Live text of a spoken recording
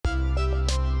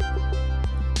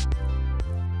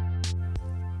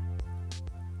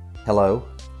Hello,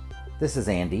 this is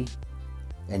Andy,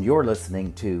 and you're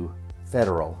listening to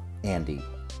Federal Andy.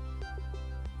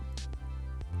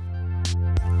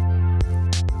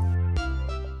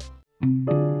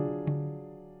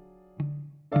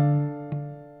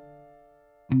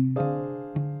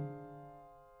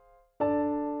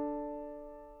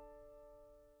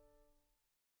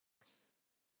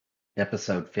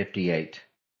 Episode 58,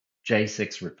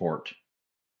 J6 Report,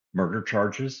 Murder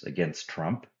Charges Against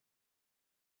Trump.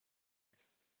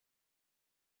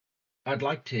 I'd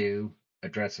like to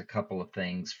address a couple of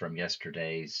things from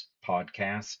yesterday's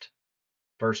podcast.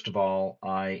 First of all,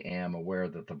 I am aware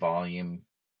that the volume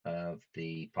of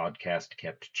the podcast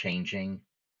kept changing.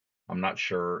 I'm not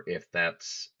sure if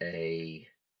that's a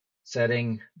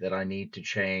setting that I need to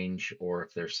change or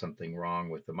if there's something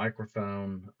wrong with the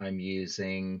microphone I'm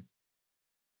using.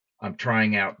 I'm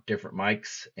trying out different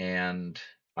mics and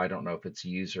I don't know if it's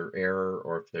user error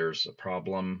or if there's a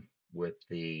problem with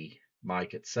the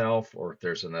mic itself or if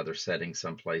there's another setting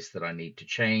someplace that I need to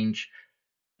change.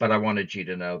 But I wanted you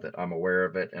to know that I'm aware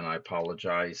of it and I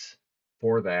apologize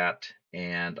for that.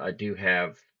 And I do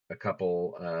have a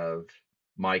couple of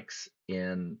mics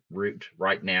en route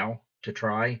right now to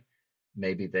try.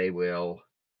 Maybe they will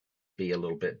be a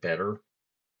little bit better.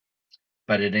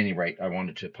 But at any rate, I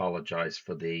wanted to apologize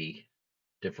for the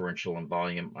differential in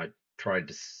volume. I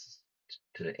tried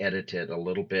to edit it a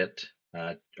little bit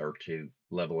or to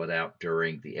level it out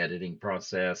during the editing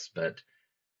process, but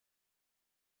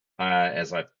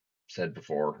as I've said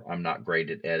before, I'm not great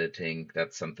at editing.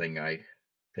 That's something I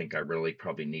think I really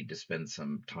probably need to spend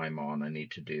some time on. I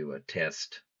need to do a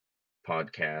test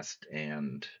podcast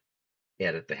and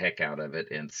edit the heck out of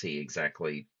it and see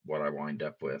exactly what I wind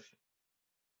up with.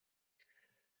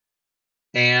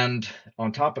 And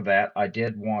on top of that, I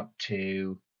did want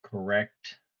to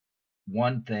correct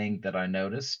one thing that I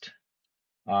noticed.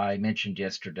 I mentioned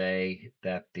yesterday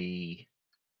that the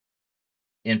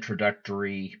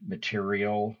introductory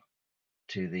material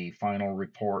to the final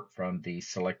report from the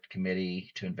Select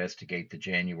Committee to investigate the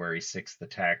January 6th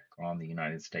attack on the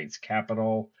United States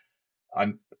Capitol.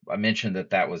 I mentioned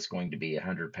that that was going to be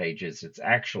 100 pages. It's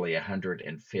actually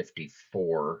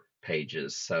 154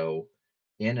 pages. So,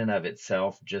 in and of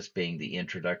itself, just being the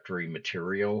introductory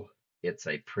material, it's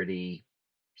a pretty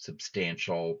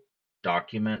substantial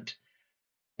document.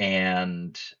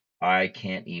 And I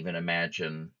can't even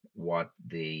imagine what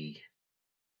the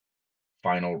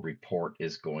final report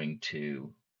is going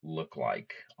to look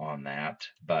like on that,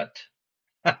 but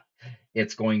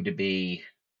it's going to be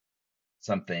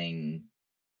something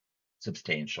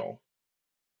substantial.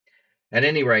 At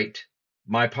any rate,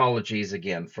 my apologies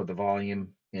again for the volume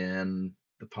in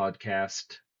the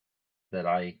podcast that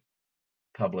I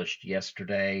published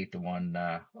yesterday, the one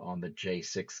on the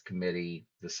J6 committee,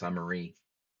 the summary,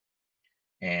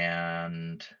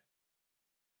 and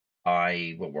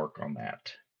I will work on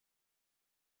that.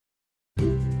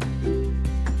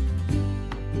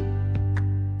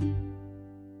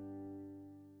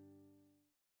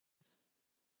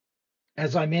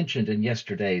 As I mentioned in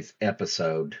yesterday's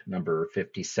episode, number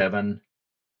 57,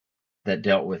 that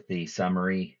dealt with the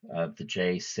summary of the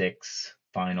J6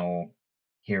 final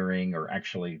hearing, or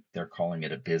actually, they're calling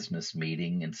it a business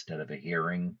meeting instead of a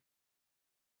hearing.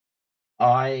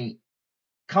 I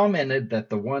commented that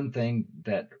the one thing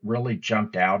that really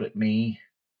jumped out at me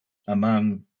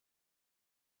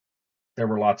there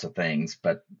were lots of things,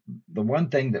 but the one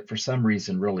thing that for some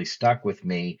reason really stuck with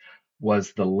me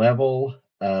was the level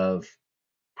of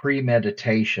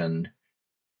premeditation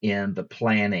in the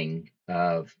planning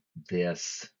of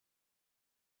this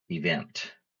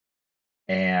event.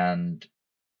 And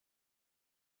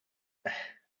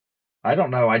I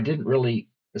don't know, I didn't really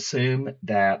assume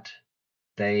that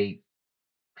they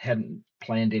hadn't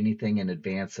planned anything in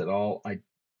advance at all. I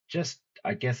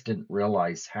guess, didn't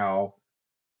realize how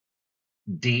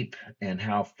deep and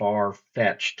how far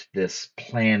fetched this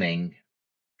planning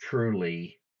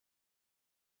truly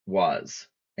was,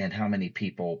 and how many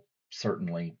people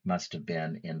certainly must have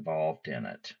been involved in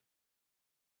it.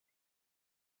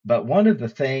 But one of the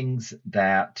things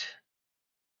that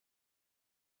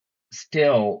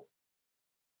still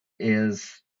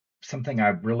is something I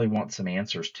really want some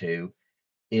answers to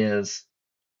is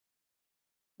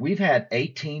we've had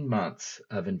 18 months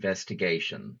of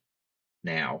investigation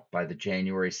now by the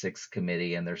January 6th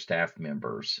committee and their staff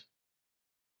members.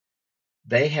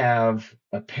 They have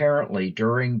apparently,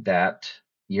 during that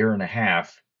year and a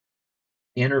half,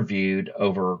 interviewed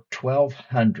over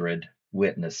 1,200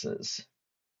 witnesses.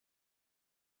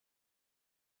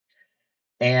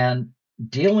 And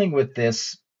dealing with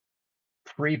this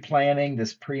pre-planning,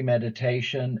 this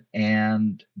premeditation,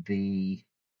 and the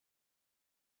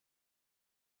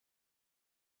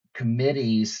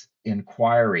committee's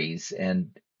inquiries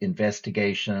and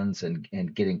investigations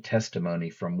and getting testimony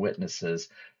from witnesses,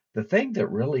 the thing that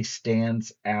really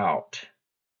stands out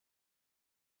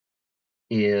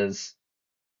is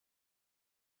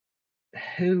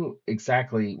who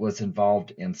exactly was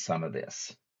involved in some of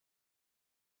this.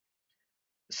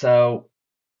 So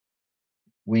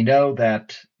we know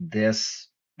that this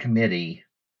committee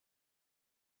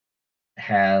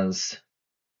has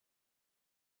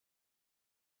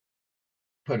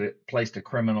placed a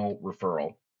criminal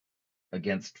referral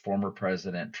against former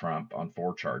President Trump on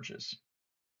 4 charges.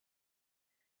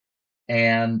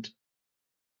 And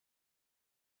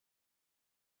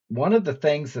one of the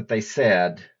things that they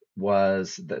said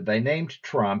was that they named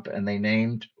Trump and they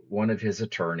named one of his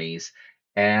attorneys,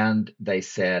 and they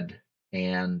said,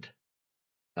 and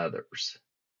others.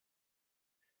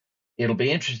 It'll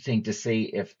be interesting to see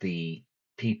if the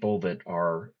people that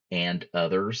are and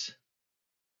others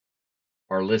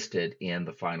are listed in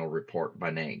the final report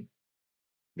by name,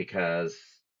 because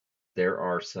there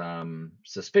are some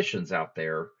suspicions out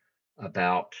there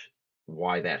about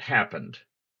why that happened.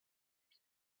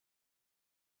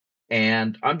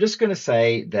 And I'm just going to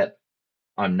say that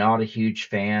I'm not a huge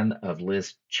fan of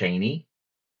Liz Cheney.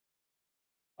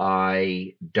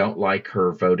 I don't like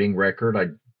her voting record. I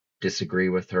disagree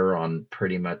with her on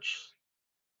pretty much,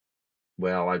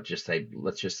 well, let's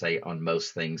just say on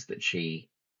most things that she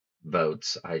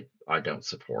votes, I don't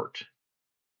support.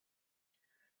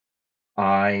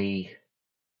 I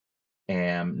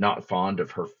am not fond of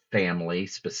her family,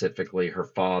 specifically her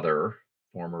father,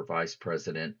 former Vice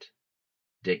President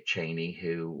Dick Cheney,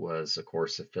 who was, of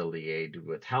course, affiliated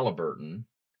with Halliburton.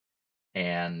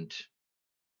 And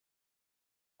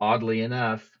oddly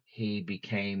enough, he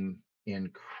became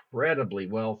incredibly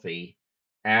wealthy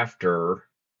after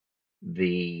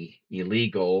the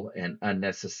illegal and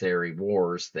unnecessary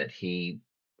wars that he,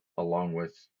 along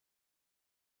with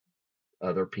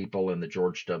other people in the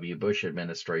George W. Bush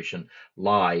administration,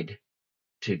 lied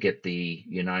to get the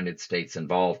United States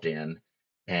involved in.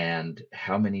 And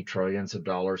how many trillions of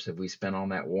dollars have we spent on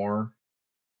that war?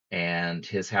 And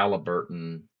his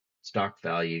Halliburton stock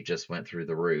value just went through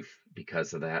the roof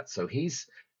because of that. So he's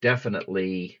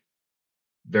definitely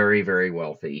very, very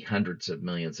wealthy, hundreds of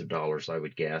millions of dollars, I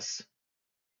would guess.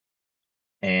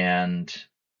 And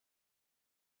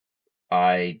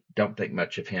I don't think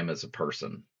much of him as a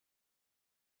person.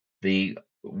 The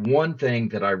one thing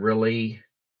that I really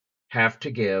have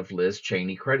to give Liz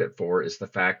Cheney credit for is the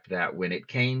fact that when it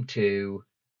came to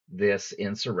this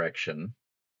insurrection,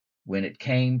 when it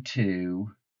came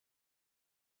to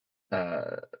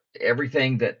uh,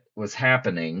 everything that was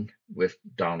happening with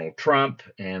Donald Trump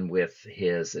and with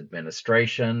his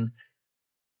administration,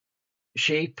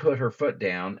 she put her foot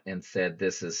down and said,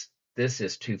 this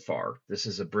is too far. This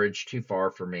is a bridge too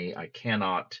far for me. I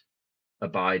cannot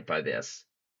abide by this.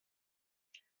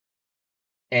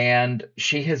 And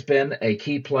she has been a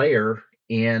key player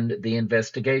in the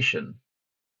investigation.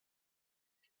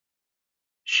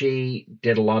 She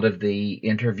did a lot of the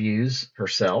interviews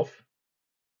herself.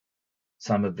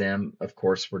 Some of them, of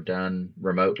course, were done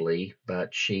remotely,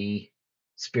 but she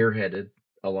spearheaded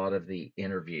a lot of the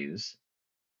interviews.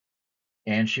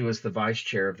 And she was the vice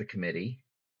chair of the committee.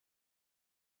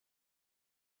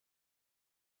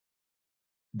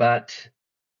 But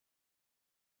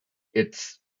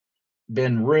it's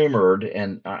been rumored,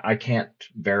 and I can't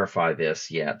verify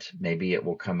this yet. Maybe it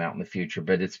will come out in the future,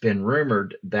 but it's been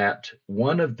rumored that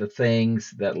one of the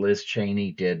things that Liz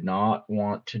Cheney did not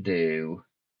want to do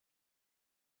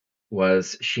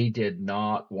was she did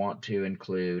not want to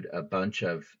include a bunch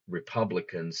of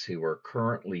Republicans who are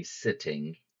currently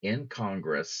sitting in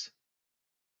Congress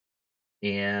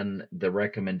in the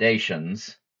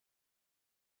recommendations,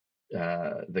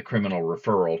 the criminal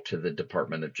referral to the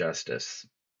Department of Justice.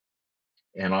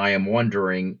 And I am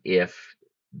wondering if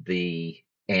the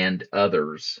and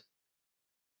others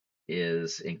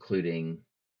is including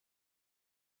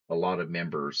a lot of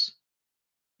members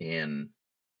in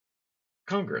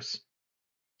Congress.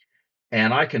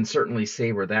 And I can certainly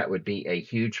see where that would be a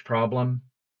huge problem.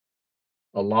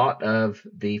 A lot of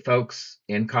the folks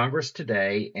in Congress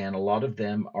today, and a lot of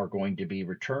them are going to be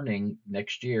returning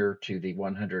next year to the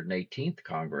 118th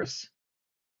Congress,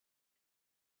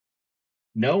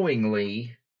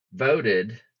 knowingly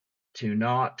voted to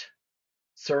not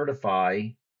certify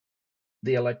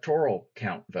the electoral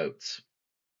count votes,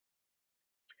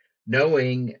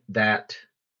 knowing that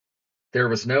there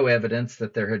was no evidence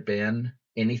that there had been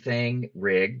anything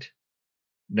rigged,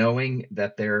 knowing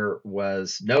that there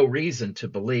was no reason to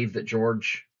believe that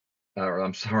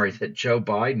that Joe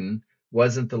Biden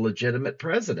wasn't the legitimate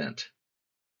president.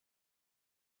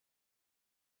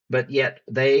 But yet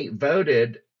they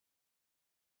voted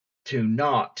to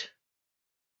not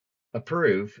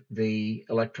approve the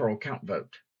electoral count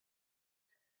vote.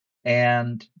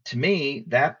 And to me,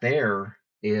 that there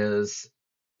is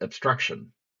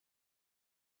obstruction.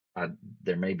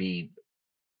 There may be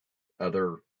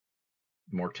other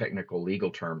more technical legal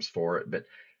terms for it, but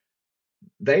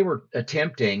they were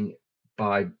attempting,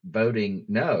 by voting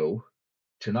no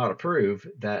to not approve,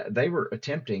 that they were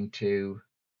attempting to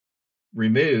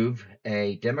remove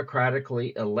a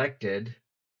democratically elected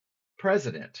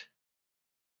president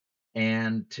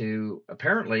and to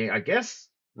apparently, I guess,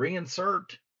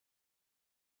 reinsert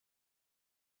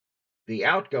the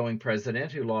outgoing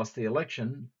president who lost the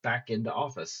election back into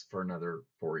office for another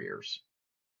 4 years.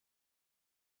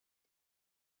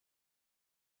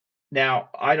 Now,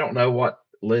 I don't know what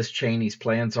Liz Cheney's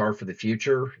plans are for the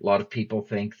future. A lot of people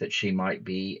think that she might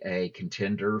be a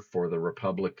contender for the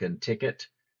Republican ticket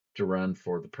to run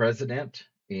for the president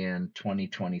in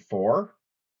 2024.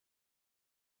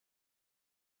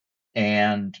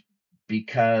 And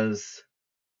because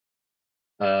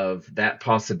of that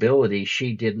possibility,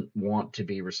 she didn't want to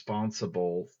be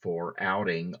responsible for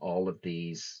outing all of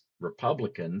these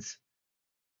Republicans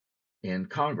in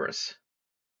Congress.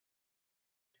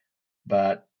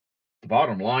 But the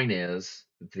bottom line is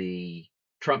the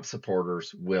Trump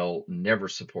supporters will never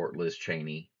support Liz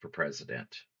Cheney for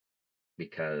president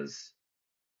because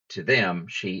to them,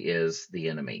 she is the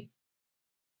enemy.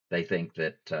 They think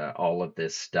that all of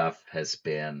this stuff has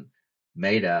been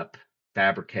made up,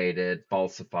 fabricated,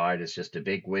 falsified. It's just a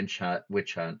big witch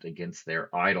hunt against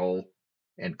their idol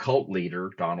and cult leader,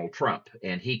 Donald Trump.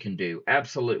 And he can do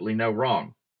absolutely no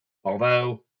wrong.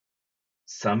 Although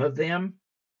some of them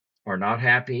are not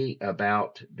happy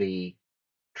about the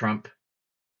Trump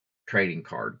trading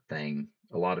card thing.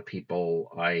 A lot of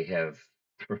people, I have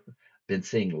been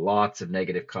seeing lots of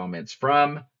negative comments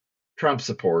from Trump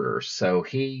supporters. So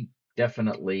he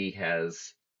definitely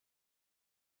has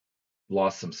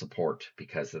lost some support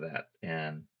because of that.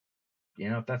 And,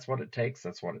 if that's what it takes,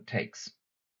 that's what it takes.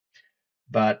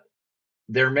 But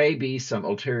there may be some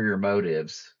ulterior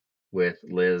motives with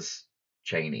Liz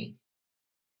Cheney.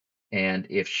 And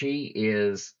if she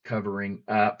is covering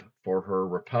up for her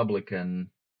Republican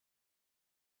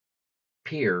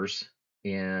peers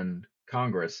in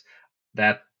Congress,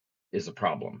 that is a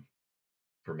problem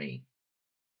for me.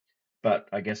 But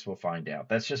I guess we'll find out.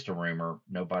 That's just a rumor.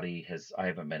 I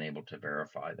haven't been able to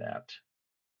verify that.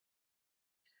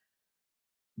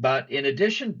 But in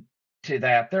addition to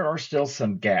that, there are still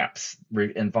some gaps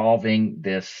involving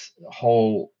this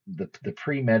whole the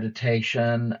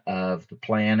premeditation of the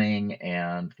planning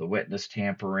and the witness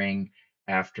tampering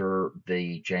after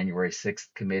the January 6th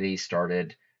committee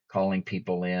started calling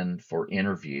people in for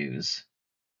interviews.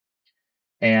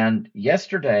 And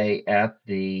yesterday at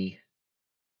the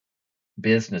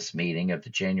business meeting of the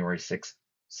January 6th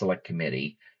Select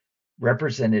Committee,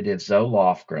 Representative Zoe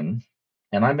Lofgren,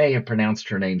 and I may have pronounced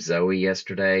her name Zoe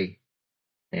yesterday,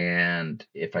 and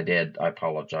if I did, I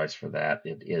apologize for that.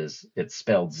 It's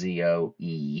spelled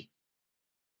Z-O-E,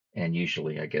 and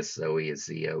usually I guess Zoe is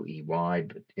Z-O-E-Y,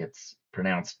 but it's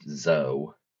pronounced Zoe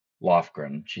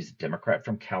Lofgren. She's a Democrat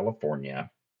from California.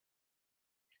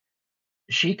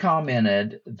 She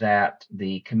commented that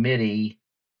the committee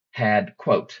had,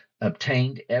 quote,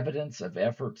 obtained evidence of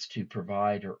efforts to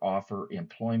provide or offer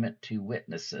employment to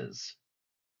witnesses,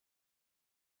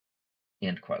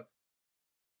 end quote.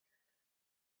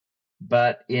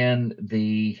 But in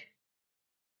the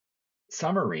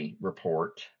summary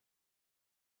report,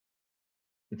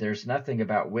 there's nothing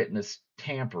about witness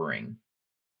tampering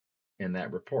in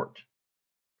that report.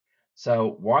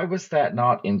 So why was that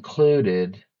not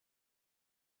included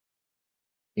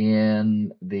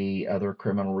in the other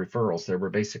criminal referrals? There were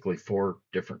basically 4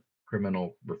 different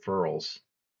criminal referrals.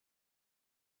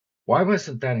 Why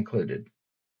wasn't that included?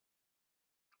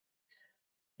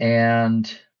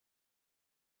 And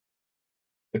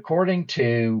according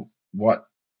to what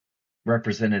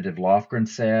Representative Lofgren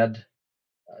said,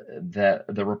 that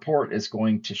the report is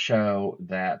going to show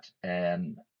that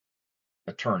an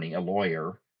attorney, a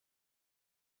lawyer,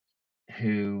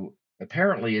 who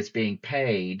apparently is being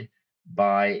paid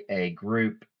by a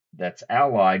group that's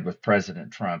allied with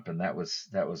President Trump, and that was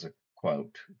a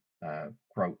quote.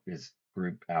 Quote is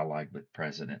group allied with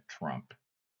President Trump.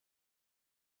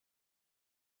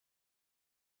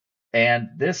 And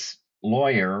this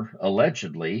lawyer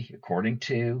allegedly, according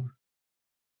to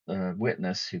a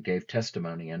witness who gave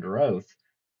testimony under oath,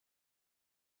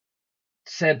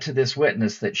 said to this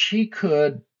witness that she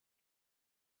could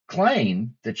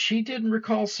claim that she didn't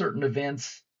recall certain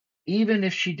events, even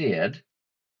if she did,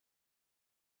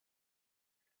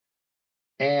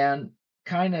 and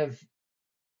kind of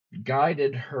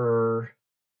guided her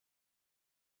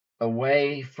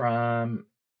away from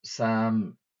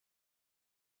some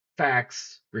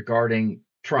facts regarding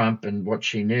Trump and what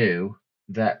she knew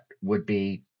that would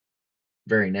be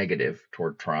very negative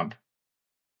toward Trump.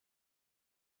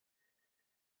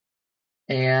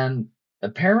 And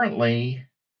apparently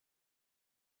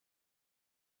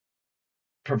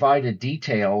provided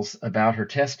details about her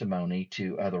testimony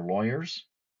to other lawyers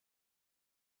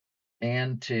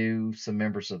and to some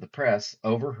members of the press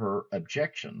over her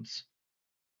objections.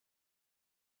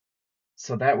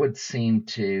 So that would seem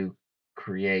to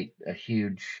create a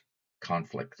huge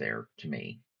conflict there to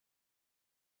me.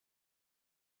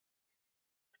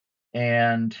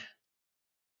 And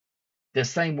this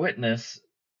same witness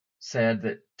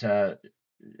said that,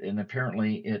 and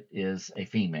apparently it is a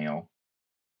female,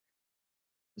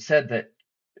 said that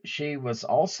she was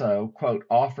also, quote,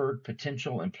 offered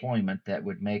potential employment that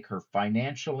would make her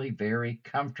financially very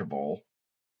comfortable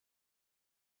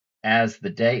as the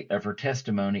date of her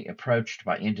testimony approached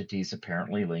by entities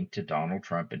apparently linked to Donald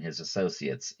Trump and his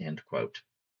associates, end quote.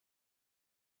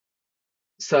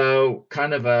 So,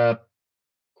 kind of a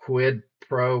quid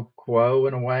pro quo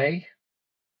in a way.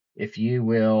 If you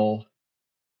will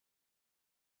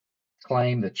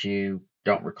claim that you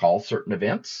don't recall certain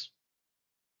events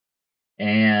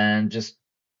and just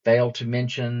fail to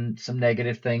mention some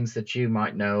negative things that you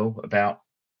might know about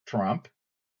Trump,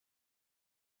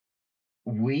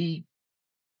 we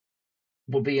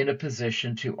will be in a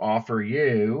position to offer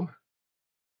you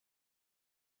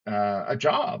a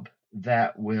job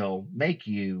that will make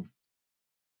you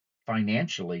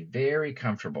financially very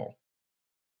comfortable.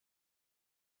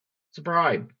 It's a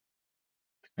bribe.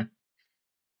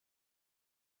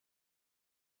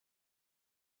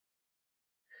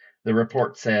 The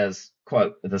report says,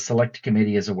 quote, the select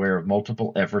committee is aware of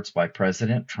multiple efforts by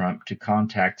President Trump to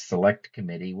contact select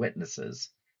committee witnesses.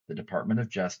 The Department of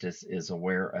Justice is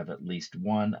aware of at least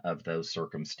one of those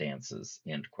circumstances,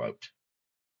 end quote.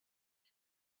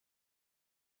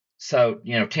 So,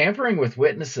 tampering with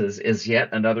witnesses is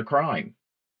yet another crime.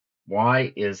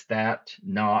 Why is that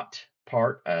not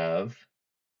part of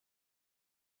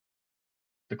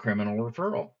the criminal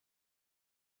referral?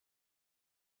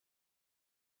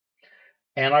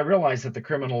 And I realize that the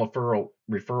criminal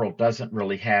referral doesn't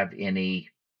really have any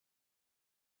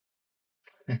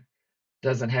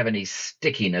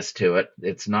stickiness to it.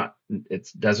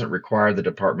 It doesn't require the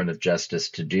Department of Justice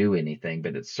to do anything,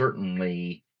 but it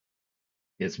certainly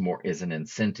is an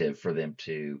incentive for them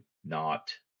to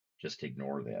not just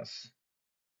ignore this.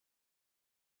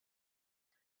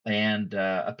 And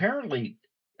apparently,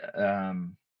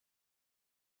 um,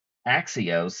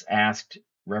 Axios asked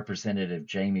Representative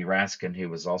Jamie Raskin, who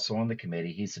was also on the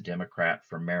committee, he's a Democrat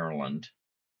from Maryland,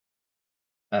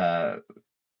 uh,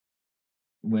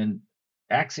 when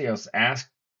Axios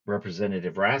asked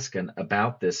Representative Raskin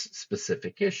about this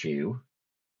specific issue,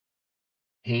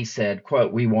 he said,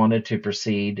 quote, we wanted to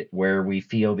proceed where we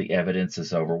feel the evidence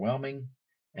is overwhelming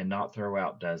and not throw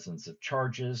out dozens of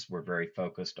charges. We're very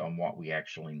focused on what we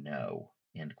actually know,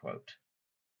 end quote.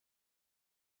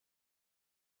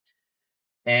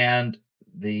 And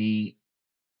the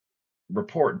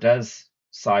report does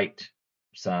cite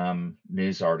some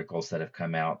news articles that have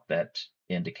come out that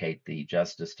indicate the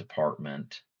Justice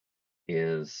Department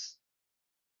is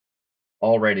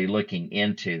already looking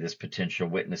into this potential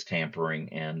witness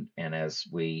tampering, and as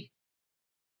we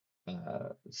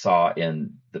saw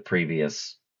in the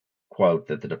previous quote,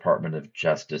 that the Department of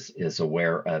Justice is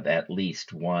aware of at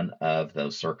least one of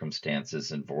those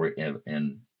circumstances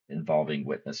involving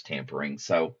witness tampering.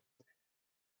 So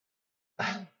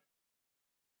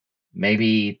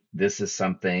maybe this is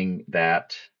something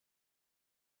that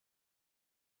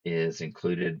is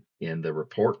included in the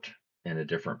report in a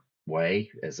different way,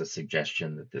 as a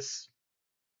suggestion that this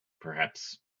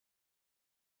perhaps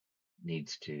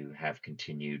needs to have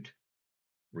continued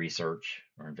research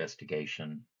or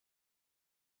investigation.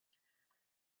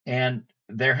 And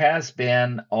there has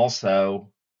been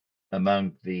also,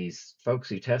 among these folks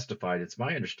who testified, it's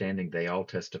my understanding they all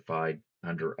testified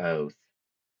under oath.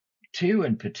 Two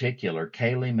in particular,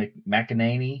 Kayleigh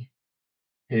McEnany,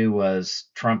 who was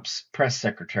Trump's press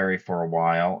secretary for a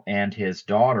while, and his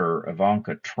daughter,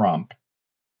 Ivanka Trump,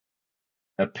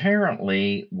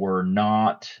 apparently were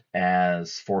not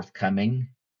as forthcoming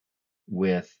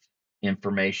with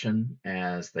information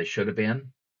as they should have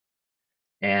been.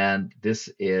 And this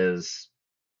is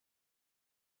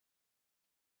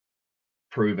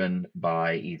proven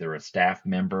by either a staff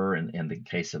member, in the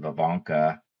case of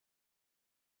Ivanka,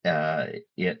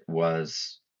 it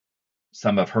was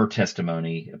some of her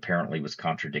testimony apparently was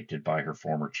contradicted by her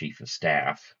former chief of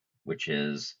staff, which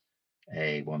is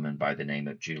a woman by the name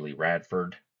of Julie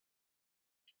Radford.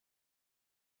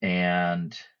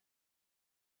 And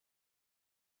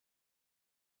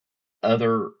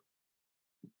other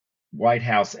White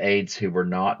House aides who were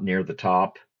not near the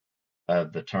top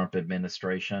of the Trump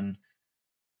administration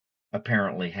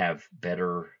apparently have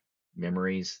better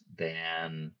memories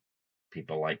than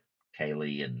people like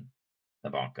Kayleigh and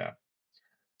Ivanka.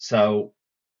 So,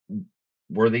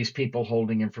 were these people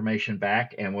holding information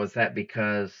back? And was that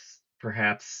because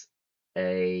perhaps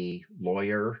a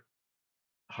lawyer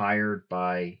hired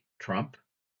by Trump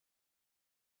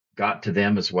got to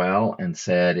them as well and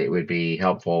said it would be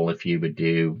helpful if you would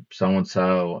do so and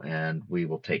so, and we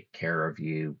will take care of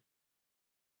you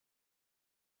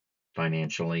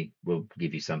financially? We'll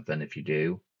give you something if you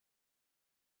do.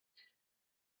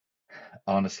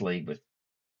 Honestly, with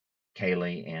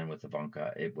Kayleigh and with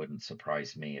Ivanka, it wouldn't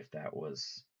surprise me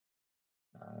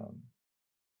um,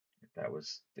 if that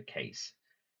was the case.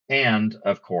 And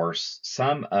of course,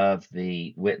 some of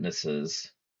the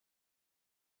witnesses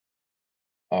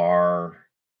are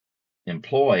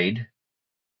employed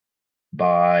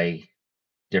by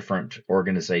different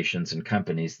organizations and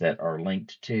companies that are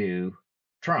linked to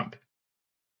Trump.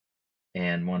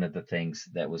 And one of the things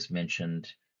that was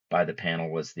mentioned by the panel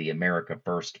was the America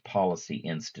First Policy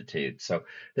Institute. So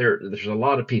there's a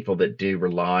lot of people that do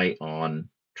rely on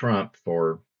Trump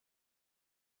for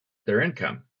their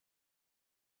income.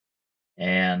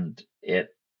 And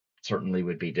it certainly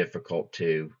would be difficult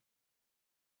to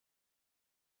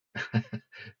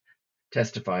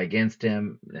testify against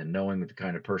him, and knowing the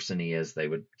kind of person he is, they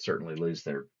would certainly lose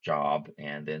their job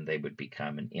and then they would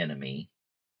become an enemy.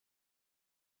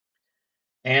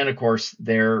 And of course,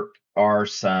 there are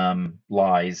some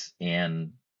lies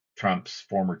in Trump's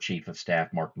former chief of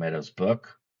staff, Mark Meadows'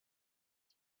 book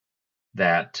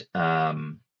that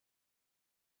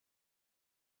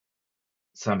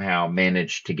somehow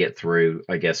managed to get through,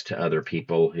 I guess, to other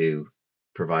people who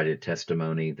provided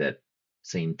testimony that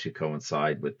seemed to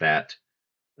coincide with that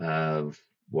of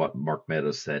what Mark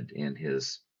Meadows said in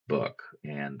his book.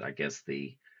 And I guess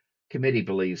the committee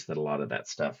believes that a lot of that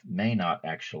stuff may not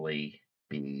actually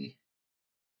be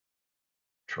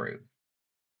true.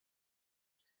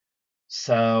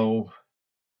 So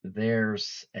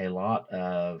there's a lot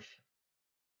of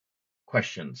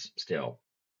questions still.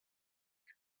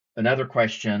 Another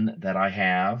question that I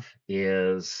have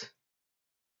is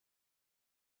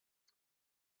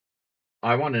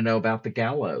I want to know about the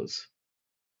gallows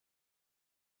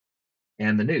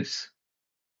and the noose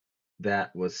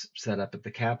that was set up at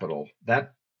the Capitol.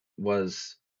 That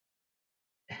was,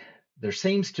 there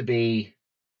seems to be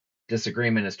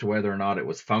disagreement as to whether or not it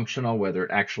was functional, whether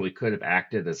it actually could have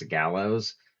acted as a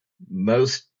gallows.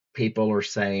 Most people are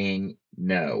saying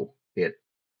no, it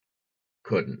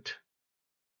couldn't.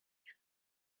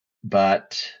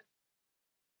 But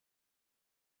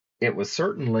it was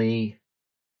certainly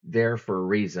there for a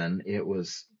reason. It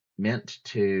was meant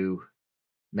to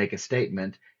make a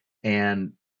statement,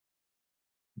 and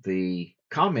the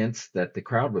comments that the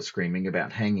crowd was screaming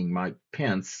about hanging Mike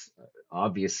Pence,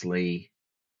 obviously,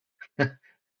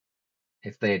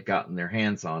 if they had gotten their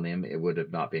hands on him, it would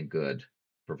have not been good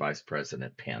for Vice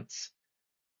President Pence.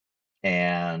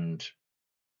 And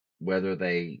whether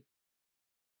they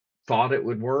thought it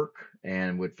would work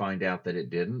and would find out that it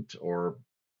didn't, or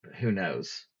who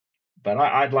knows. But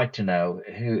I'd like to know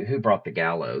who brought the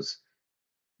gallows,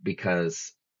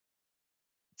 because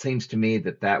it seems to me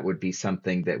that that would be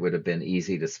something that would have been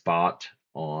easy to spot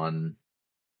on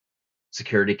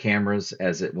security cameras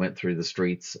as it went through the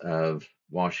streets of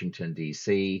Washington,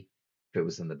 D.C. If it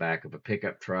was in the back of a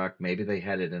pickup truck, maybe they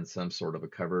had it in some sort of a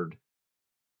covered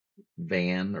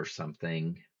van or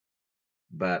something.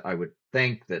 But I would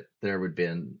think that there would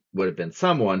have been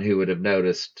someone who would have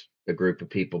noticed a group of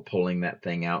people pulling that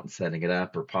thing out and setting it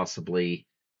up, or possibly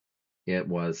it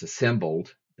was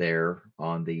assembled there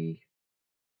on the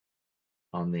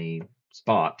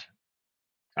spot.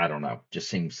 I don't know. Just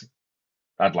seems,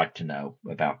 I'd like to know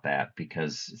about that,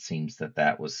 because it seems that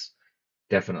that was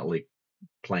definitely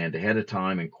planned ahead of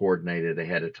time and coordinated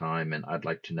ahead of time. And I'd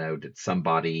like to know, did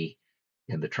somebody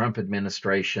in the Trump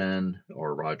administration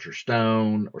or Roger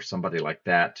Stone or somebody like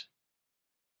that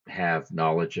have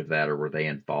knowledge of that, or were they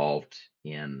involved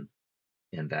in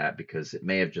that? Because it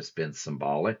may have just been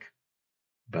symbolic,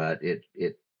 but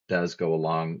it does go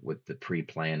along with the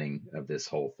pre-planning of this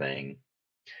whole thing.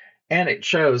 And it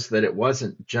shows that it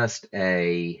wasn't just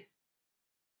a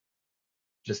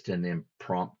just an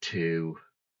impromptu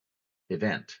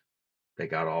event. They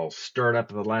got all stirred up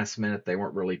at the last minute. They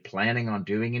weren't really planning on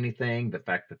doing anything. The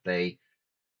fact that they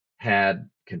had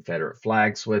Confederate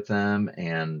flags with them,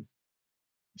 and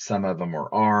some of them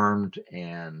were armed,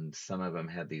 and some of them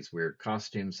had these weird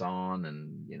costumes on,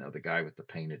 and the guy with the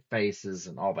painted faces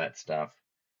and all that stuff.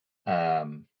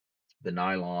 Um, the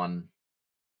nylon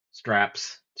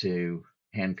straps to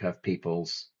handcuff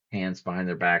people's hands behind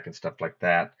their back and stuff like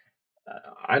that.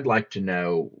 I'd like to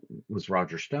know, was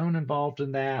Roger Stone involved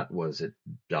in that? Was it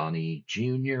Donnie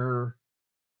Jr.?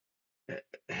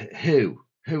 Who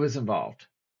was involved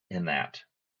in that?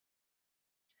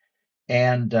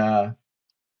 And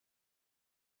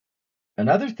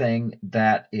another thing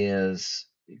that is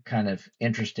kind of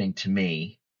interesting to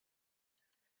me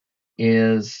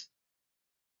is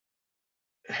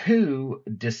who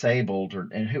disabled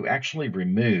and who actually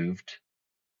removed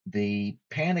the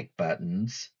panic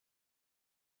buttons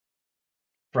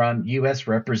from U.S.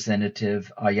 Representative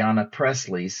Ayanna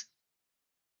Pressley's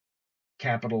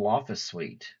Capitol office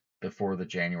suite before the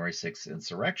January 6th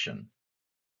insurrection.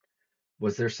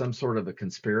 Was there some sort of a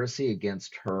conspiracy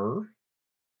against her?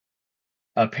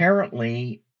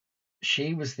 Apparently,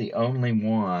 she was the only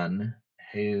one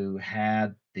who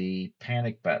had the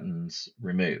panic buttons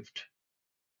removed.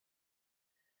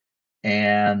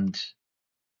 And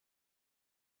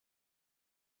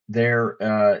there's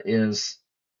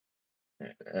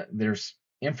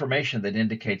information that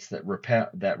indicates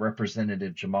that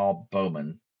Representative Jamal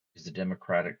Bowman, who's a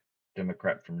Democrat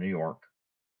from New York,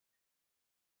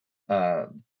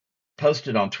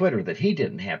 posted on Twitter that he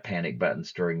didn't have panic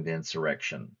buttons during the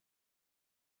insurrection.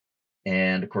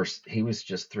 And of course, he was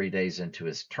just 3 days into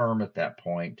his term at that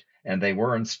point, and they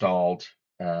were installed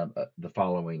the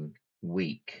following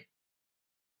week.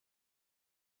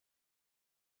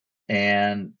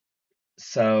 And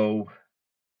so,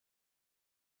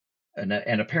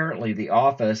 and apparently the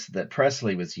office that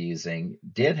Pressley was using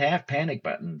did have panic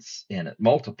buttons in it,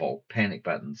 multiple panic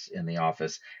buttons in the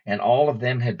office, and all of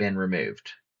them had been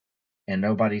removed. And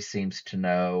nobody seems to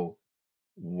know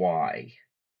why.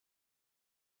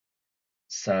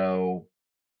 So,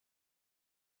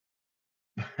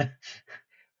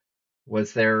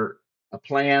 was there a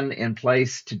plan in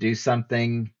place to do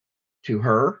something to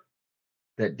her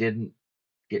that didn't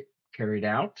get carried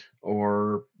out?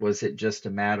 Or was it just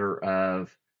a matter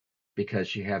of,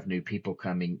 because you have new people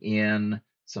coming in,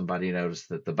 somebody noticed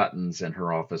that the buttons in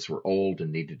her office were old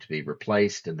and needed to be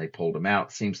replaced, and they pulled them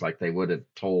out? Seems like they would have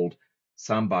told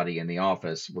somebody in the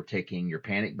office, we're taking your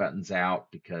panic buttons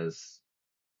out because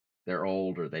they're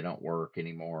old or they don't work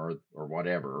anymore or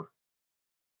whatever,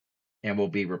 and we'll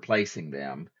be replacing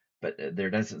them. But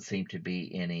there doesn't seem to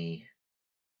be any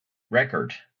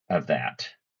record of that.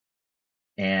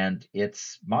 And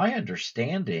it's my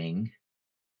understanding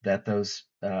that those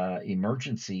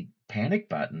emergency panic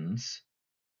buttons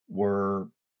were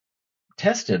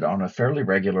tested on a fairly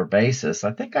regular basis.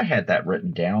 I think I had that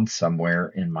written down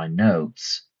somewhere in my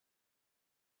notes.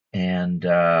 And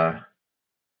I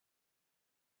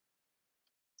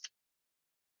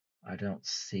don't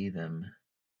see them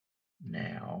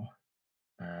now.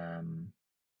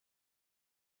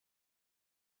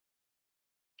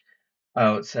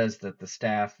 Oh, it says that the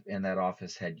staff in that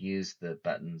office had used the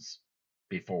buttons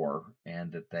before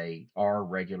and that they are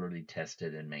regularly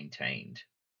tested and maintained.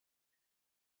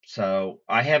 So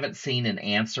I haven't seen an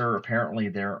answer. Apparently,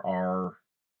 there are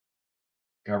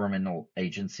governmental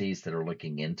agencies that are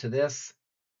looking into this,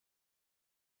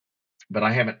 but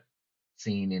I haven't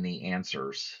seen any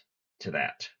answers to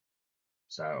that.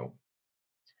 So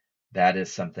that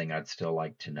is something I'd still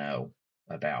like to know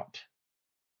about.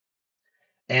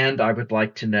 And I would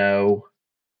like to know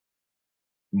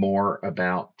more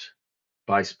about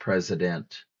Vice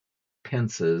President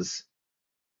Pence's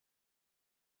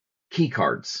key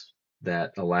cards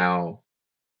that allow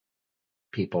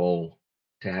people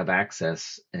to have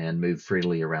access and move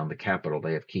freely around the Capitol.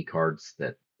 They have key cards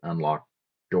that unlock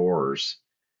doors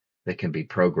that can be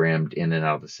programmed in and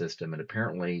out of the system. And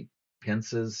apparently,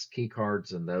 Pence's key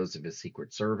cards and those of his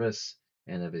Secret Service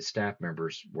and of his staff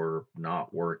members were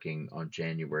not working on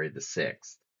January the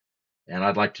 6th. And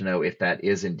I'd like to know if that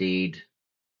is indeed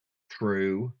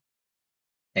true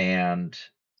and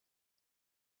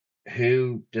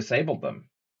who disabled them.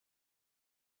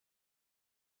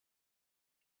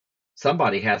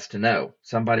 Somebody has to know.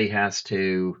 Somebody has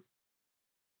to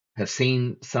have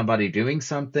seen somebody doing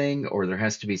something, or there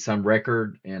has to be some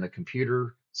record in a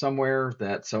computer somewhere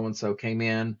that so and so came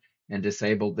in and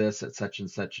disabled this at such and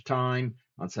such a time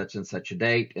on such and such a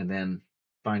date, and then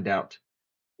find out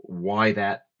why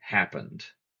that happened.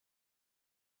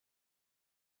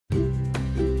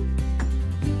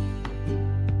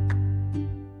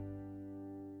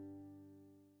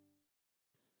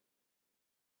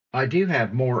 I do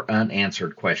have more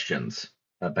unanswered questions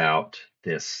about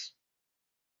this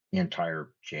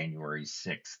entire January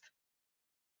 6th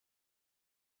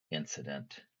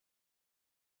incident.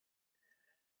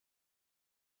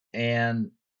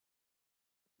 And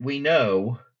we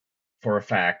know for a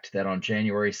fact that on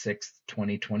January 6th,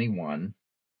 2021,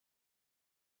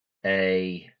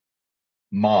 a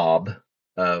mob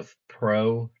of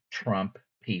pro Trump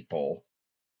people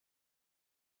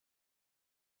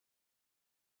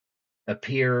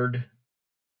appeared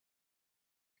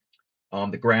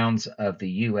on the grounds of the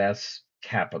U.S.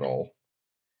 Capitol,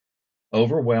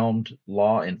 overwhelmed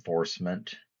law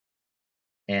enforcement,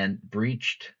 and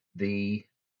breached the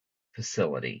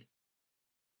facility.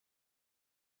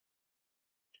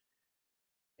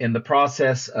 In the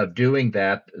process of doing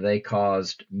that, they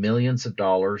caused millions of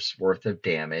dollars worth of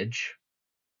damage.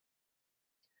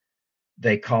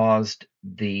 They caused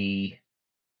the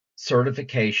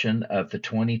certification of the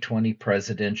 2020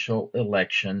 presidential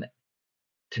election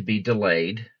to be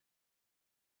delayed.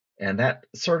 And that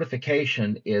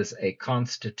certification is a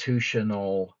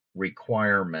constitutional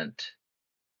requirement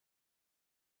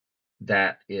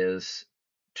that is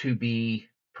to be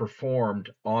performed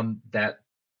on that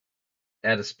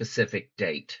at a specific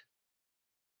date.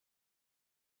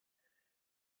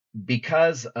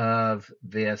 Because of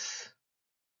this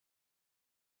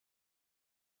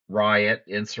riot,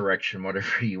 insurrection,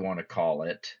 whatever you want to call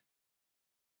it,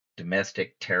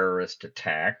 domestic terrorist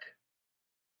attack,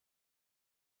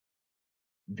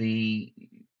 the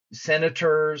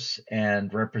senators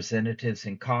and representatives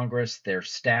in Congress, their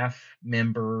staff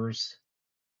members,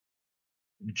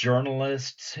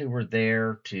 journalists who were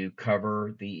there to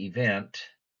cover the event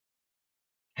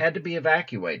had to be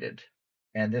evacuated.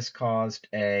 And this caused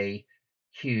a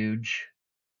huge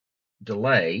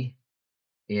delay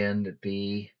in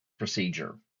the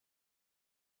procedure.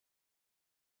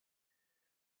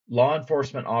 Law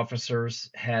enforcement officers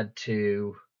had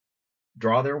to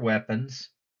draw their weapons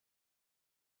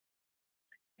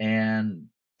and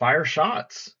fire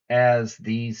shots as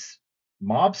these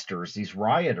mobsters, these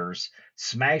rioters,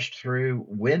 smashed through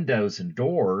windows and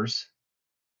doors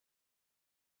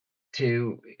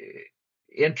to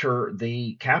enter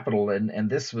the Capitol. And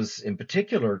this was in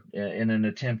particular in an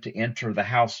attempt to enter the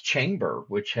House chamber,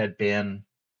 which had been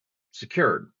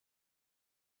secured.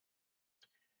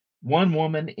 One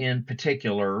woman in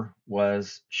particular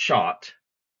was shot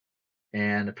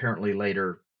and apparently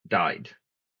later died.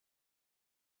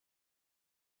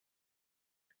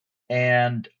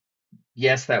 And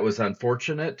yes, that was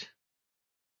unfortunate,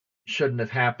 shouldn't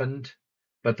have happened.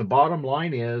 But the bottom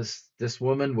line is this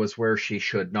woman was where she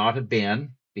should not have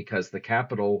been because the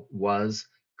Capitol was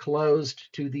closed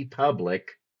to the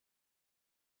public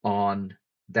on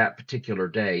that particular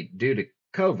day due to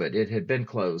COVID. It had been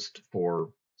closed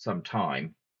for some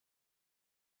time.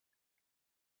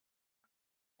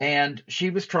 And she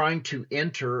was trying to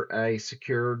enter a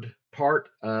secured part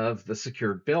of the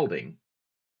secured building,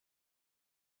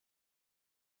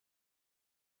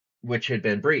 which had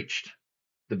been breached.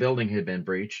 The building had been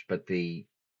breached, but the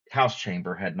House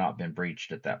chamber had not been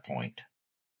breached at that point.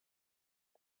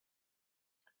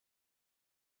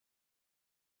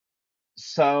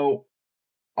 So,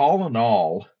 all in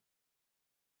all,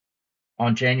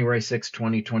 on January 6,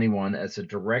 2021, as a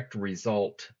direct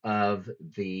result of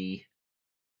the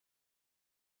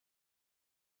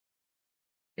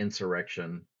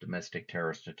insurrection, domestic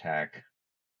terrorist attack,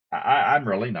 I'm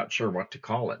really not sure what to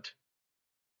call it.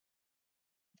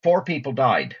 4 people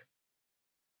died,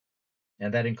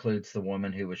 and that includes the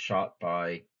woman who was shot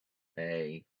by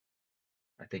I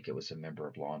think it was a member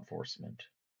of law enforcement.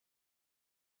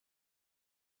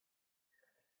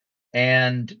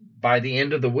 And by the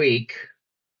end of the week,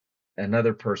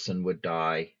 another person would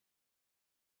die,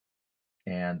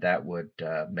 and that would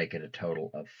make it a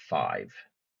total of 5.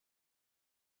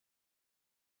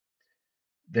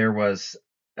 There was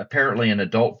apparently an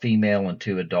adult female and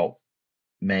 2 adult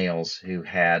males who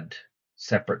had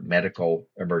separate medical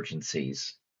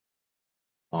emergencies,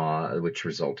 which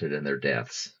resulted in their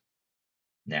deaths.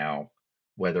 Now,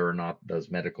 whether or not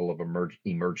those medical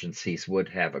emergencies would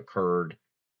have occurred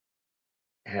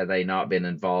had they not been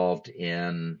involved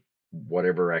in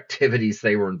whatever activities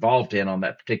they were involved in on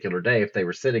that particular day, if they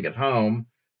were sitting at home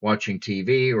watching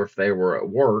TV or if they were at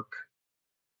work,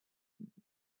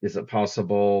 is it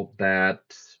possible that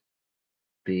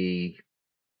the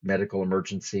medical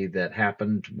emergency that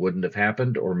happened wouldn't have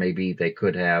happened, or maybe they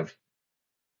could have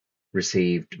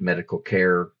received medical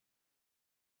care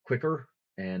quicker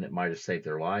and it might have saved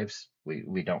their lives?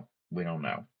 We don't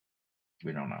know.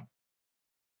 We don't know.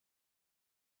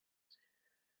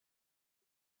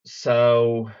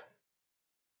 So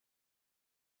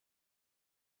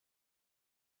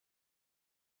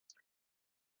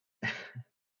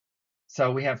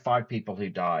we have 5 people who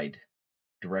died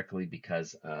directly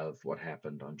because of what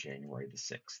happened on January the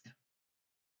 6th.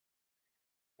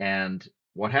 And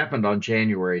what happened on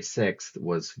January 6th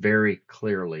was very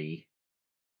clearly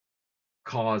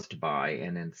caused by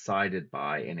and incited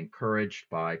by and encouraged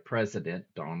by President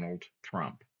Donald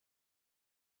Trump.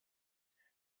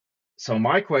 So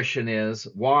my question is,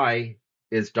 why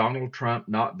is Donald Trump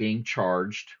not being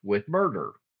charged with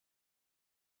murder?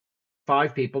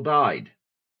 5 people died.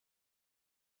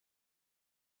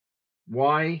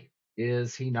 Why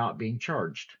is he not being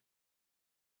charged?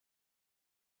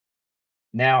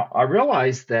 Now, I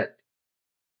realize that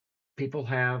people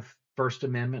have First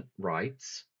Amendment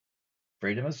rights,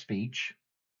 freedom of speech,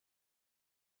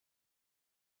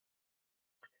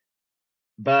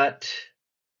 but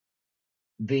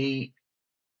the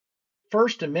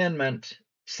First Amendment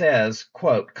says,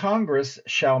 quote, Congress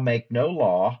shall make no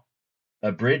law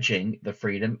abridging the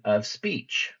freedom of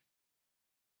speech,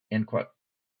 end quote.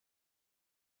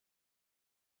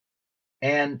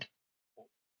 And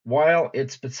while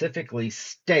it specifically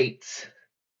states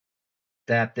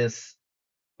that this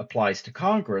applies to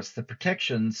Congress, the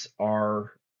protections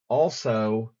are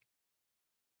also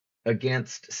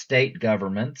against state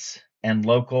governments and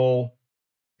local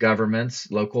governments,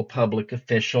 local public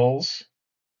officials,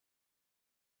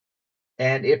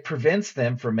 and it prevents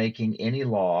them from making any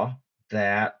law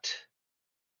that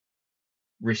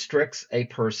restricts a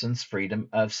person's freedom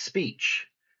of speech.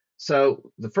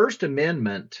 So the First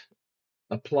Amendment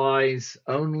applies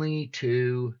only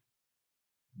to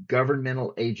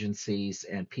governmental agencies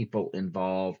and people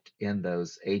involved in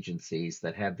those agencies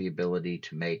that have the ability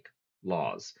to make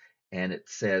laws. And it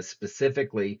says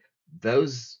specifically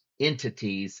those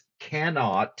entities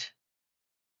cannot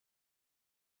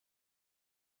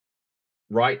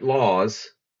write laws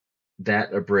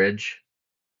that abridge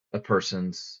a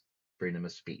person's freedom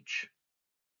of speech.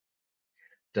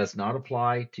 Does not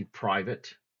apply to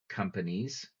private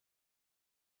companies.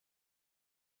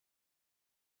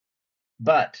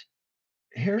 But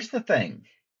here's the thing.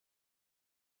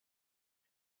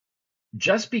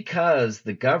 Just because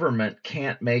the government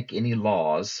can't make any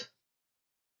laws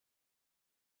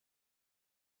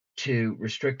to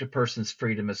restrict a person's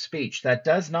freedom of speech, that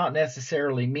does not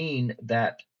necessarily mean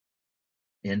that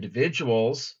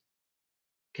individuals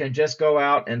can just go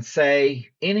out and say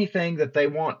anything that they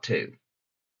want to.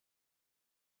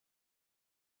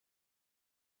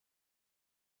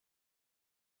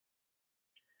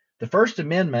 The First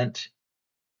Amendment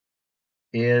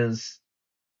is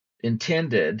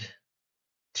intended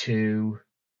to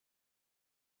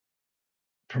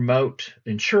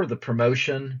ensure the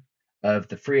promotion of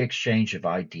the free exchange of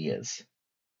ideas.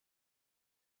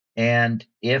 And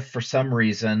if for some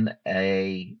reason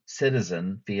a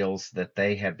citizen feels that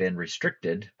they have been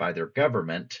restricted by their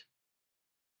government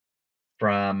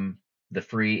from the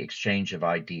free exchange of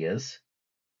ideas,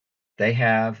 they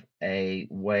have a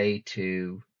way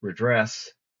to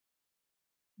redress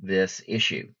this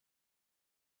issue.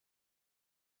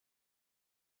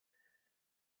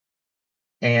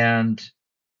 And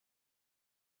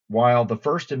while the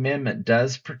First Amendment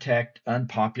does protect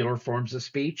unpopular forms of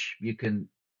speech, you can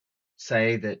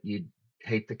say that you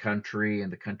hate the country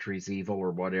and the country's evil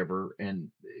or whatever, and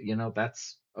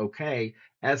that's okay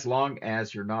as long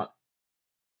as you're not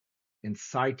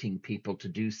inciting people to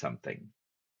do something.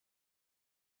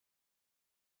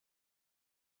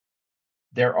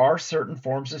 There are certain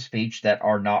forms of speech that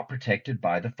are not protected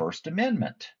by the First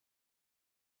Amendment.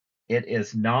 It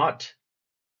is not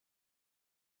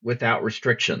without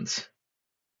restrictions.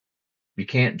 You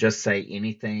can't just say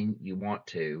anything you want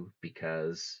to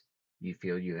because you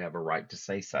feel you have a right to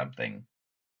say something.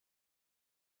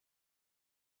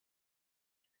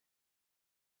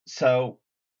 So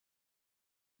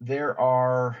there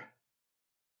are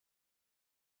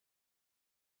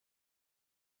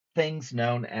things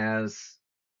known as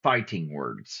fighting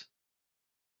words.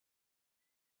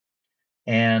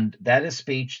 And that is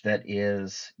speech that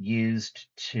is used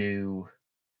to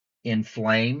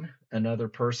inflame another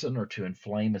person or to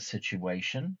inflame a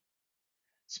situation.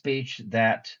 Speech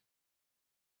that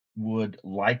would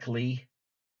likely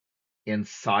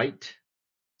incite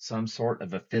some sort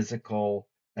of a physical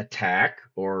attack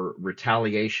or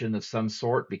retaliation of some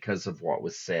sort because of what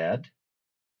was said.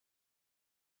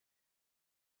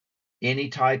 Any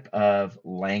type of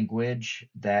language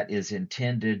that is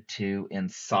intended to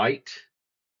incite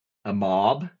a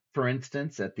mob, for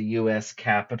instance, at the US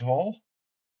Capitol.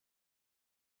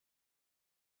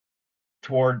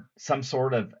 toward some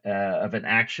sort of an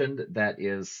action that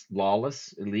is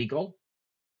lawless, illegal,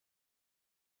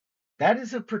 that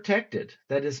isn't protected.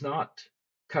 That is not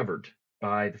covered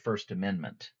by the First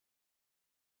Amendment.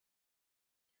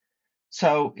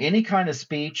 So any kind of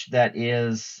speech that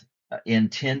is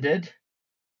intended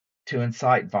to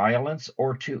incite violence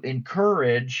or to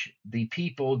encourage the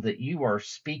people that you are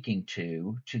speaking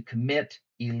to commit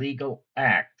illegal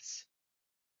acts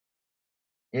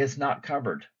is not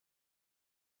covered.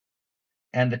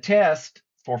 And the test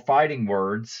for fighting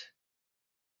words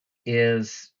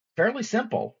is fairly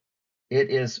simple. It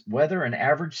is whether an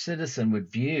average citizen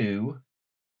would view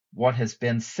what has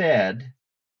been said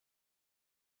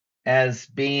as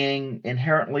being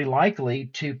inherently likely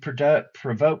to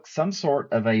provoke some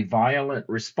sort of a violent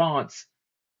response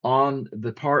on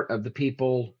the part of the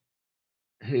people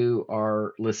who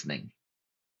are listening.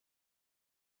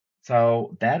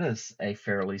 So that is a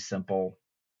fairly simple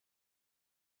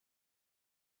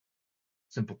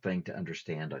thing to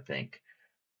understand, I think.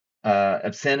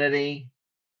 Obscenity,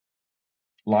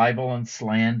 libel and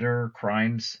slander,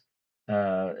 crimes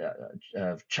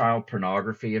of child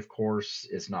pornography, of course,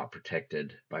 is not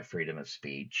protected by freedom of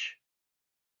speech.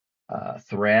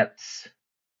 Threats,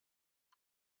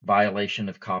 violation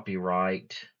of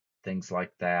copyright, things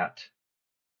like that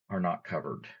are not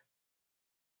covered.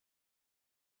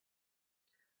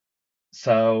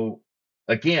 So,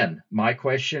 again, my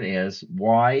question is,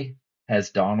 why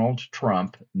has Donald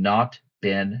Trump not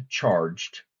been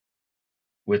charged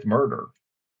with murder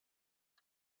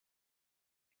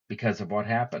because of what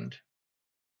happened?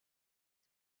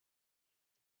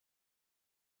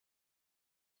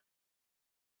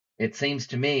 It seems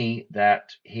to me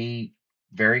that he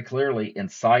very clearly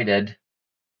incited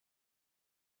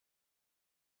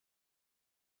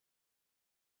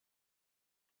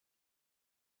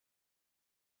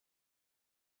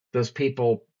those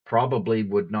people. Probably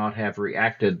would not have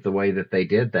reacted the way that they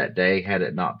did that day had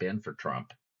it not been for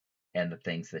Trump and the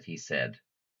things that he said.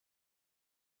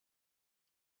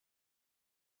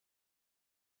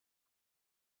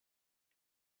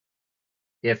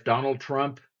 If Donald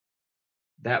Trump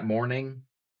that morning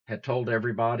had told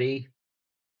everybody,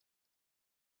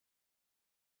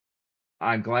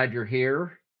 I'm glad you're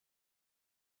here,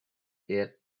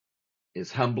 it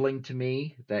is humbling to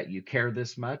me that you care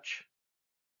this much.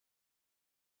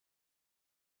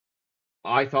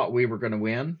 I thought we were going to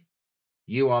win.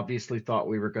 You obviously thought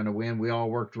we were going to win. We all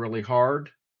worked really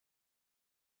hard.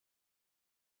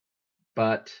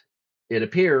 But it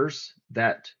appears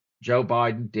that Joe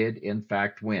Biden did, in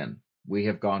fact, win. We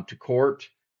have gone to court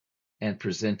and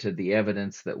presented the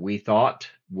evidence that we thought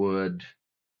would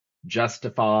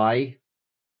justify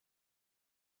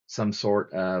some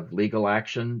sort of legal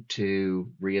action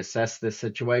to reassess this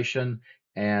situation.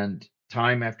 And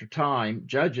time after time,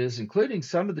 judges, including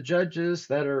some of the judges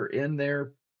that are in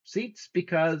their seats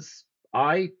because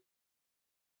I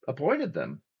appointed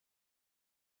them,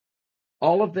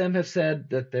 all of them have said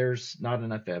that there's not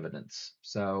enough evidence.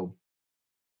 So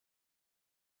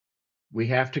we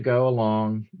have to go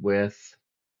along with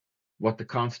what the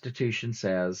Constitution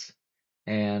says.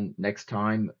 And next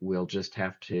time we'll just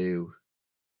have to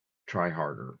try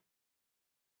harder.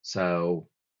 So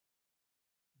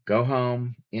go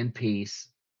home in peace.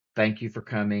 Thank you for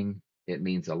coming. It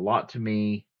means a lot to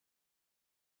me.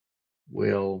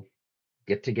 We'll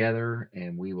get together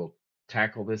and we will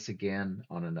tackle this again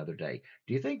on another day.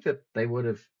 Do you think that they would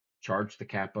have charged the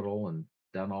Capitol and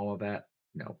done all of that?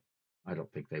 No, I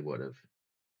don't think they would have.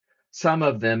 Some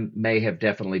of them may have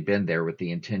definitely been there with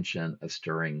the intention of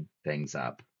stirring things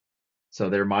up. So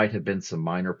there might have been some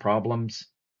minor problems.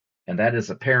 And that is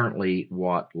apparently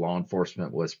what law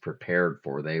enforcement was prepared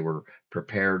for. They were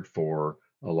prepared for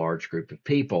a large group of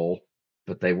people,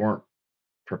 but they weren't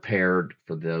prepared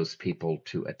for those people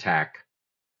to attack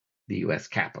the U.S.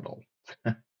 Capitol.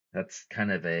 That's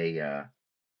kind of a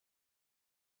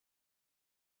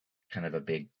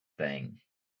big thing.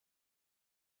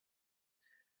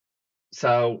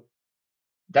 So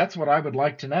that's what I would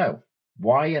like to know.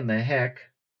 Why in the heck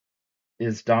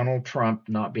is Donald Trump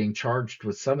not being charged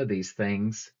with some of these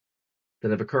things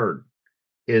that have occurred?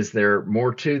 Is there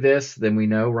more to this than we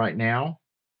know right now?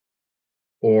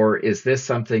 Or is this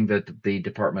something that the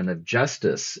Department of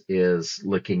Justice is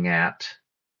looking at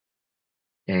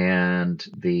and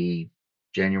the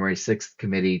January 6th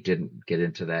committee didn't get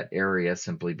into that area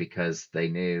simply because they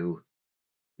knew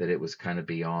that it was kind of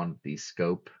beyond the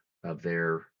scope of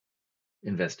their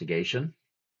investigation?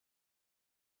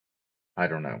 I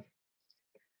don't know.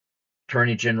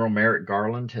 Attorney General Merrick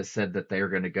Garland has said that they are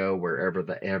going to go wherever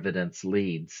the evidence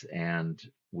leads, and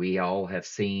we all have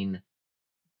seen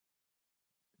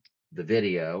the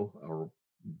video or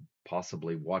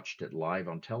possibly watched it live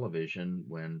on television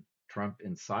when Trump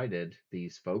incited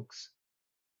these folks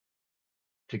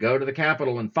to go to the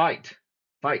Capitol and fight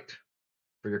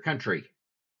for your country.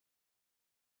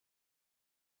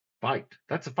 Fight.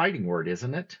 That's a fighting word,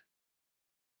 isn't it?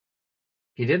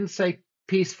 He didn't say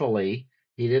peacefully.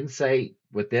 He didn't say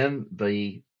within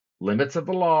the limits of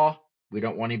the law. We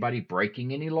don't want anybody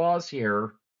breaking any laws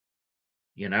here.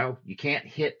 You know, you can't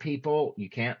hit people. You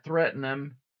can't threaten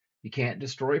them. You can't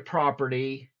destroy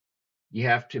property. You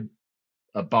have to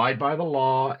abide by the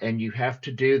law, and you have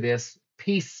to do this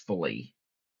peacefully.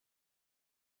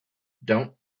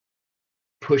 Don't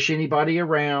push anybody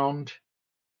around.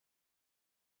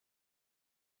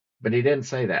 But he didn't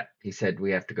say that. He said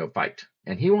we have to go fight.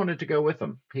 And he wanted to go with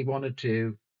them. He wanted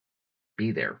to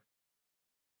be there.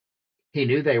 He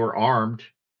knew they were armed.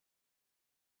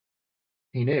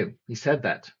 He knew. He said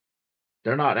that.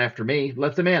 They're not after me.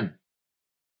 Let them in.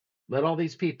 Let all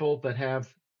these people that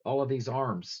have all of these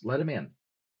arms, let them in.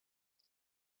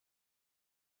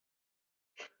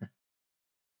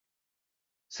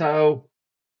 So,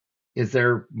 is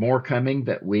there more coming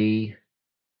that we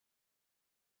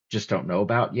just don't know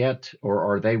about yet?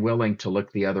 Or are they willing to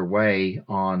look the other way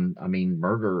on, I mean,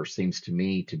 murder seems to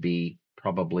me to be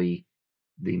probably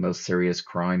the most serious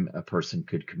crime a person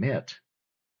could commit.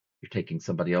 You're taking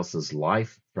somebody else's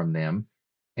life from them.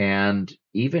 And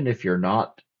even if you're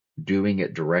not doing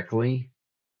it directly,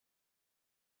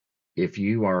 if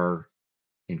you are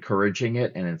encouraging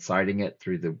it and inciting it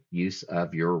through the use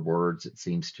of your words, it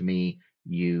seems to me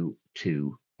you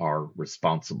too are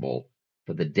responsible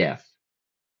for the death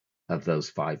of those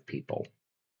 5 people.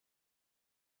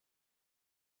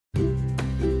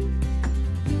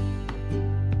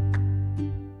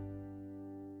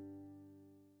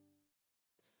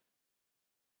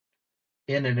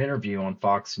 In an interview on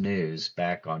Fox News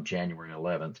back on January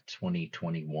 11th,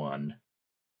 2021,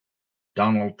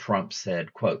 Donald Trump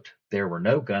said, quote, "There were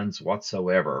no guns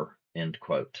whatsoever," end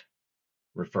quote,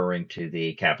 referring to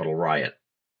the Capitol riot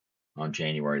on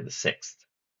January the 6th.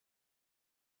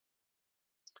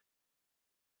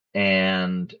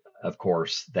 And of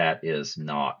course, that is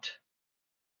not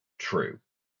true.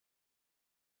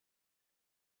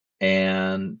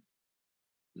 And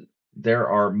there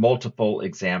are multiple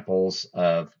examples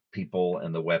of people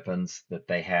and the weapons that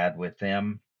they had with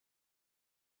them.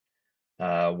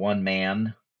 One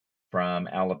man from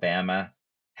Alabama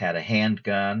had a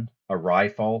handgun, a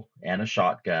rifle, and a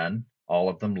shotgun, all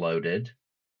of them loaded.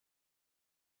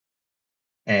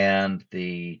 And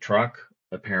the truck,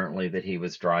 apparently, that he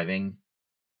was driving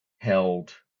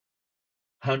held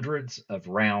hundreds of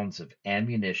rounds of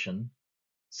ammunition,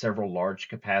 several large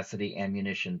capacity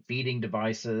ammunition feeding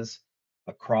devices,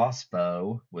 a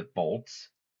crossbow with bolts,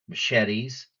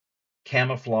 machetes,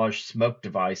 camouflage smoke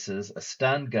devices, a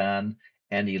stun gun,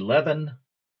 and 11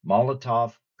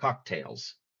 Molotov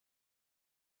cocktails.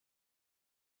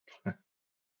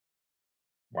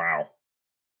 Wow.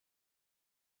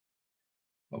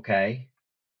 Okay.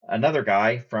 Another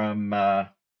guy from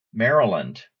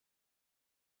Maryland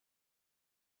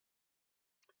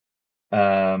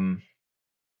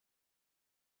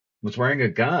was wearing a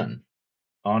gun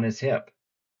on his hip,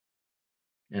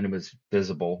 and it was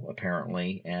visible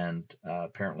apparently, and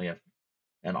apparently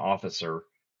an officer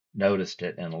noticed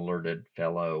it and alerted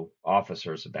fellow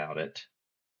officers about it.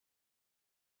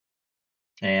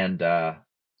 And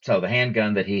so the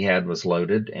handgun that he had was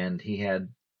loaded, and he had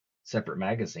separate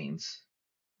magazines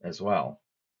as well.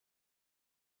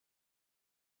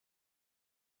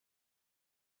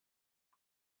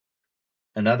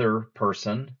 Another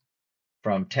person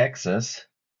from Texas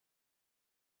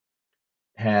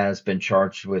has been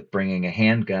charged with bringing a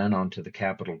handgun onto the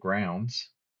Capitol grounds.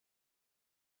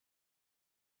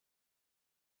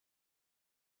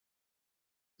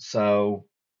 So,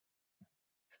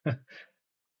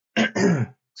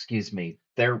 excuse me,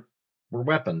 there were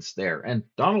weapons there. And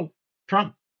Donald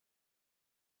Trump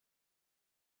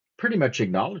pretty much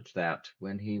acknowledged that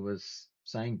when he was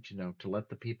saying, to let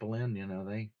the people in,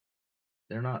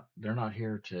 they're not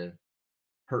here to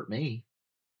hurt me.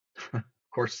 Of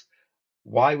course,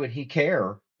 why would he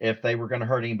care if they were going to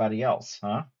hurt anybody else,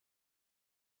 huh?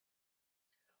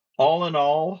 All in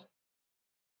all,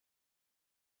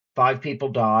 5 people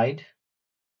died.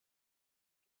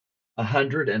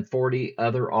 140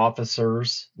 other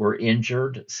officers were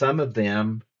injured, some of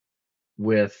them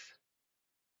with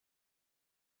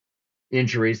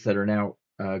injuries that are now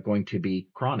going to be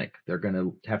chronic. They're going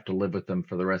to have to live with them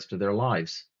for the rest of their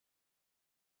lives.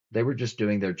 They were just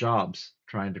doing their jobs,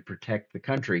 trying to protect the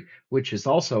country, which is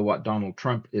also what Donald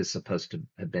Trump is supposed to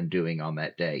have been doing on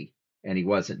that day. and he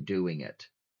wasn't doing it.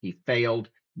 He failed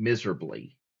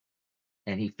miserably,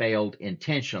 and he failed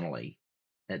intentionally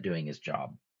at doing his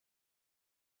job.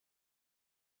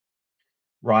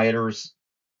 Rioters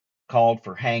called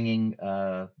for hanging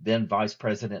then Vice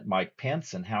President Mike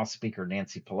Pence and House Speaker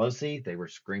Nancy Pelosi. They were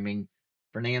screaming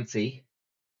for Nancy.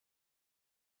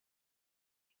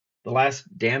 The last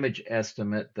damage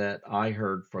estimate that I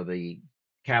heard for the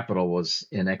Capitol was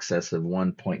in excess of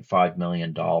 $1.5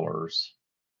 million.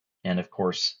 And of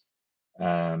course,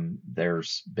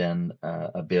 there's been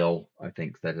a bill, I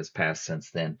think, that has passed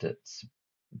since then that's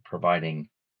providing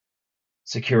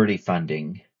security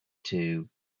funding to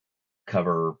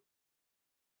cover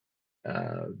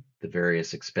the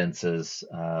various expenses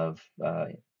of,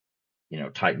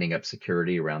 tightening up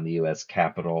security around the U.S.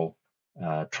 Capitol,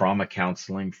 trauma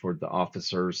counseling for the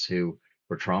officers who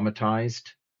were traumatized.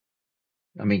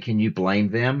 I mean, can you blame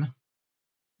them?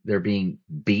 They're being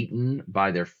beaten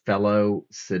by their fellow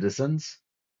citizens.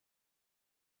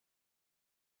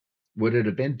 Would it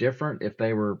have been different if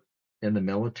they were in the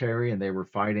military and they were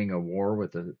fighting a war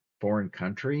with a foreign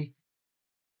country?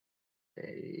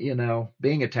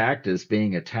 Being attacked is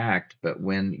being attacked, but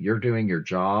when you're doing your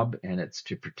job and it's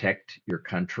to protect your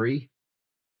country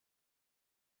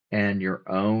and your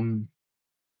own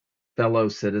fellow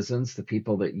citizens, the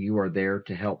people that you are there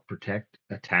to help protect,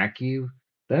 attack you,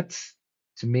 that's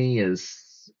to me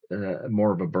is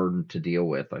more of a burden to deal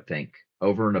with, I think,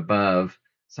 over and above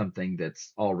something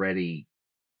that's already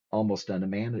almost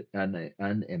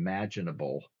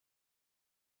unimaginable.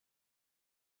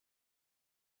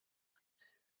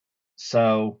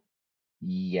 So,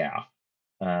 yeah.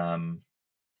 Um,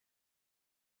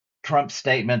 Trump's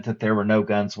statement that there were no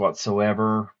guns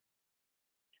whatsoever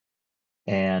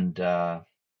and that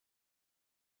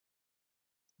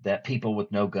people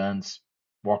with no guns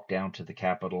walk down to the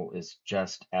Capitol is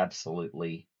just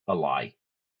absolutely a lie.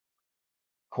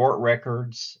 Court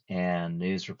records and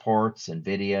news reports and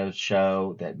videos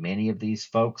show that many of these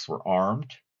folks were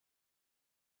armed.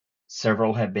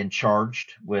 Several have been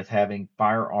charged with having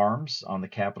firearms on the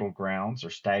Capitol grounds or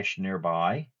stashed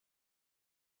nearby.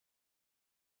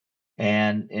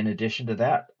 And in addition to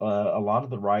that, a lot of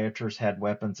the rioters had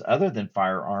weapons other than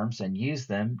firearms and used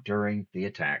them during the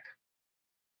attack.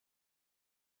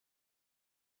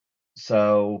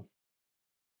 So,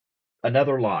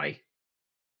 another lie.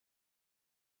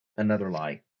 Another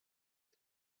lie.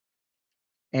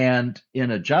 And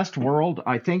in a just world,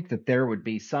 I think that there would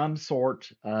be some sort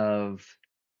of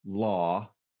law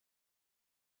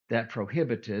that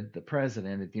prohibited the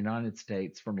president of the United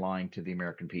States from lying to the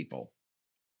American people.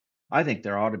 I think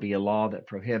there ought to be a law that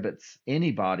prohibits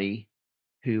anybody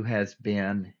who has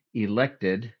been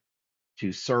elected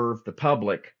to serve the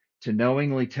public to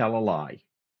knowingly tell a lie.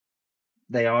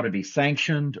 They ought to be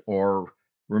sanctioned or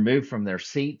removed from their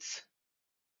seats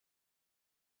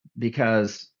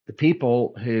because the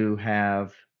people who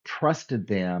have trusted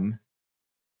them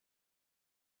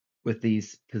with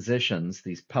these positions,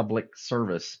 these public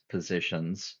service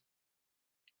positions,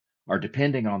 are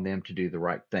depending on them to do the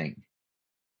right thing.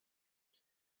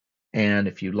 And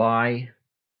if you lie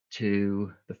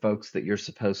to the folks that you're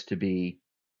supposed to be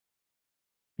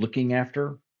looking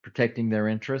after, protecting their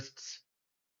interests,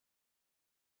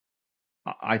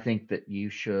 I think that you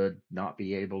should not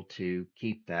be able to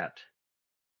keep that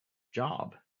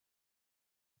job.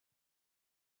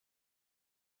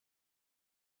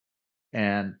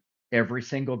 And every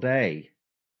single day,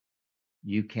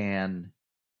 you can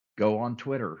go on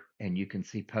Twitter and you can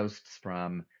see posts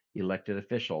from elected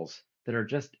officials that are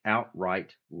just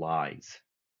outright lies.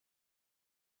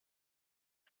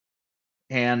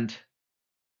 And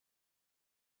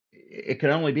it could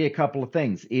only be a couple of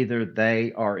things. Either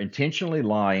they are intentionally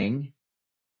lying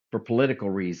for political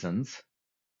reasons,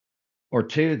 or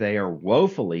two, they are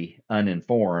woefully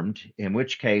uninformed, in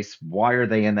which case, why are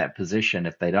they in that position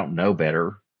if they don't know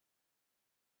better?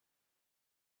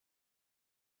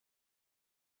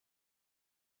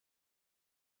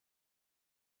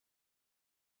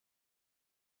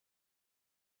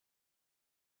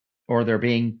 Or they're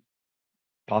being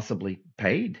possibly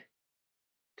paid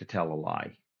to tell a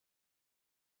lie.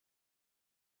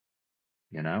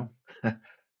 You know,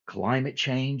 climate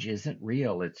change isn't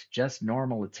real, it's just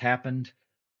normal. It's happened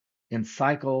in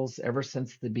cycles ever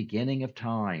since the beginning of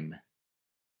time.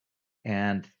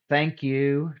 And thank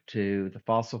you to the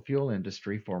fossil fuel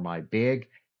industry for my big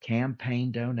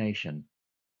campaign donation.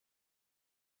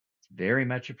 It's very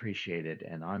much appreciated,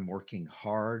 and I'm working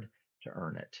hard to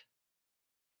earn it.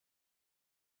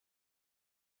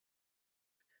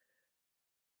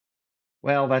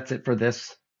 Well, that's it for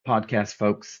this podcast,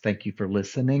 folks. Thank you for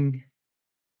listening.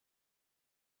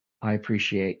 I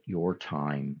appreciate your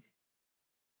time.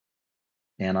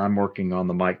 And I'm working on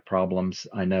the mic problems.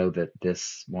 I know that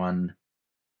this one,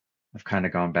 I've kind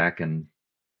of gone back and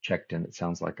checked, and it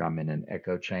sounds like I'm in an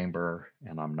echo chamber,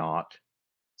 and I'm not.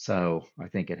 So I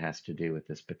think it has to do with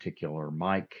this particular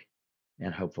mic,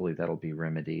 and hopefully that'll be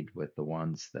remedied with the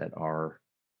ones that are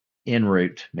en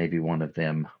route. Maybe one of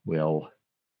them will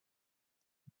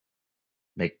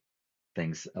make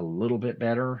things a little bit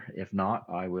better. If not,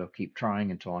 I will keep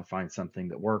trying until I find something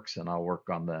that works, and I'll work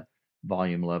on the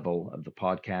volume level of the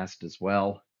podcast as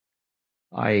well.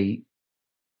 I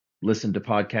listen to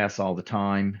podcasts all the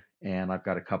time, and I've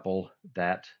got a couple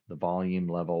that the volume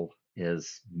level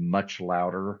is much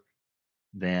louder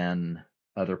than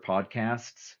other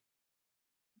podcasts.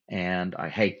 And I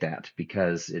hate that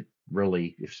because it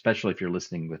really, especially if you're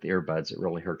listening with earbuds, it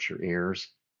really hurts your ears.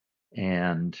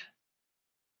 And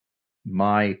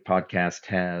my podcast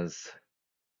has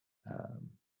um,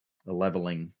 a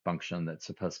leveling function that's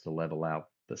supposed to level out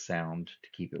the sound to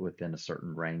keep it within a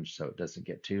certain range so it doesn't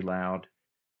get too loud.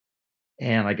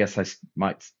 And I guess I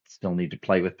might still need to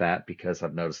play with that because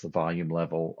I've noticed the volume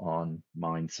level on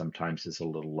mine sometimes is a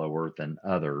little lower than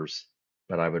others,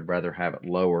 but I would rather have it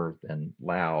lower than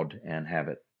loud and have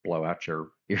it blow out your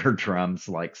eardrums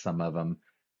like some of them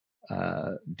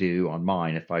do on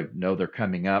mine. If I know they're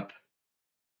coming up,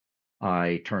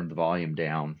 I turn the volume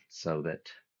down so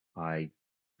that I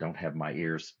don't have my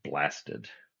ears blasted.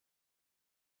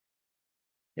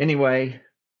 Anyway,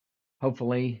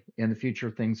 hopefully in the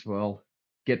future things will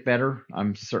get better.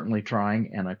 I'm certainly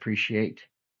trying, and I appreciate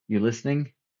you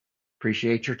listening.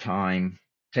 Appreciate your time.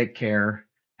 Take care.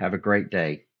 Have a great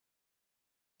day.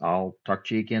 I'll talk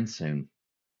to you again soon.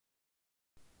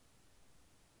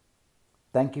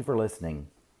 Thank you for listening.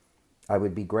 I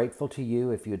would be grateful to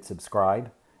you if you'd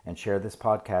subscribe and share this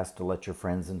podcast to let your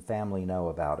friends and family know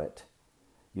about it.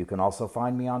 You can also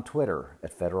find me on Twitter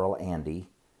at Federal Andy,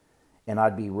 and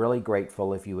I'd be really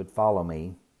grateful if you would follow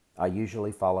me. I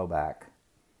usually follow back.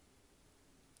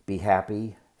 Be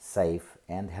happy, safe,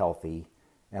 and healthy,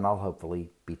 and I'll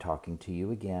hopefully be talking to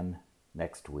you again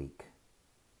next week.